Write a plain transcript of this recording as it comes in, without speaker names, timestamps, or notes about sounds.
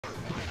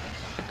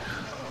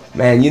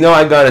Man, you know,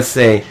 I gotta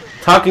say,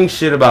 talking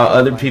shit about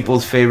other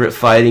people's favorite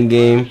fighting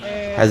game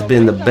has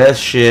been the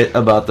best shit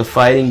about the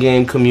fighting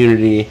game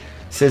community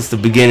since the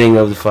beginning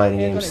of the fighting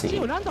game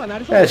scene.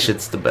 That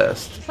shit's the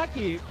best.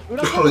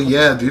 Oh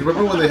yeah, dude.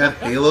 Remember when they had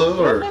Halo?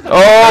 Or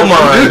oh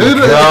my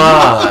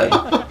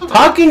god.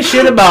 Talking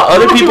shit about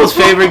other people's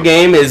favorite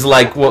game is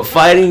like what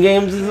fighting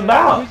games is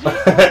about.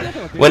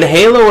 When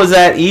Halo was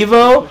at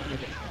EVO,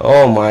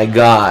 oh my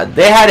god.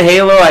 They had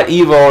Halo at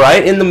EVO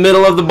right in the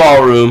middle of the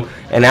ballroom.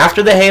 And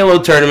after the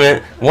Halo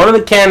tournament, one of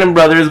the Cannon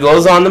brothers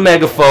goes on the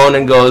megaphone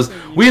and goes,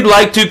 "We'd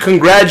like to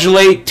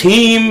congratulate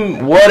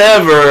Team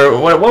whatever."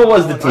 What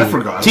was the team? I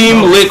forgot.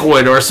 Team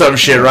Liquid or some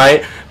shit,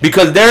 right?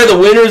 Because they're the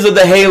winners of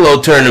the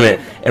Halo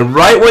tournament. And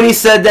right when he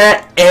said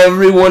that,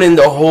 everyone in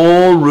the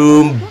whole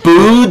room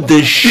booed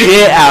the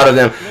shit out of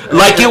them.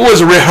 Like it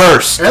was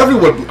rehearsed.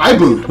 Everyone, I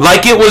booed.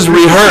 Like it was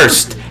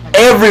rehearsed.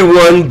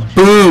 Everyone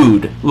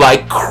booed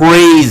like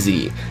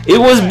crazy. It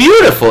was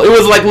beautiful. It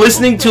was like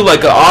listening to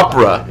like an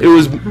opera. It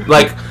was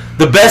like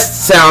the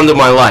best sound of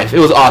my life. It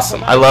was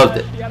awesome. I loved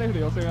it.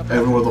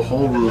 Everyone, the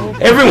whole room.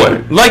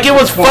 Everyone. Like it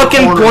was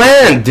fucking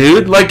planned,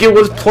 dude. Like it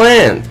was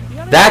planned.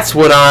 That's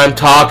what I'm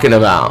talking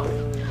about.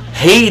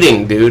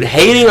 Hating, dude.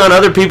 Hating on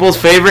other people's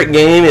favorite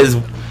game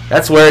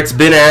that's where it's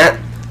been at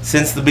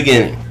since the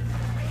beginning.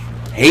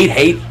 Hate,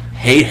 hate,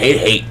 hate, hate,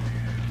 hate.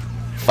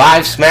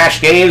 5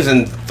 Smash games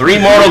and 3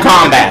 Mortal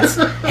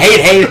Kombats. Hate,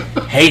 hate,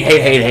 hate,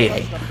 hate, hate, hate,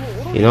 hate.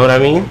 You know what I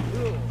mean?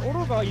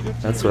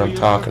 That's what I'm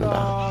talking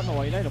about.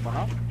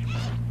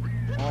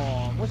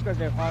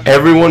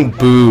 Everyone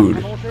booed.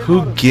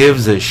 Who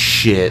gives a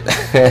shit?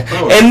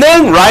 And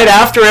then right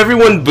after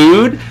everyone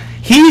booed,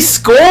 he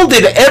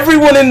scolded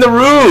everyone in the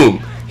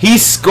room. He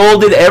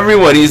scolded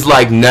everyone. He's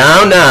like,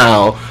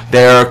 now,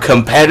 they're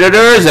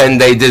competitors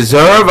and they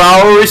deserve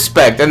our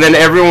respect. And then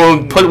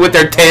everyone put with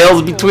their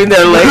tails between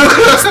their legs,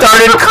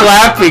 started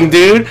clapping,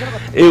 dude.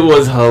 It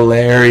was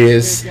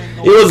hilarious.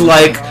 It was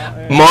like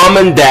mom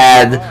and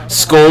dad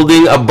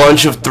scolding a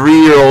bunch of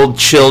 3-year-old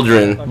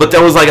children. But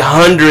there was like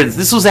hundreds.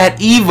 This was at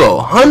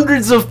EVO.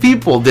 Hundreds of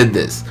people did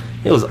this.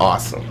 It was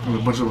awesome. A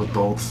bunch of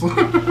adults.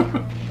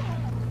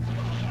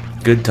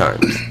 Good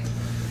times.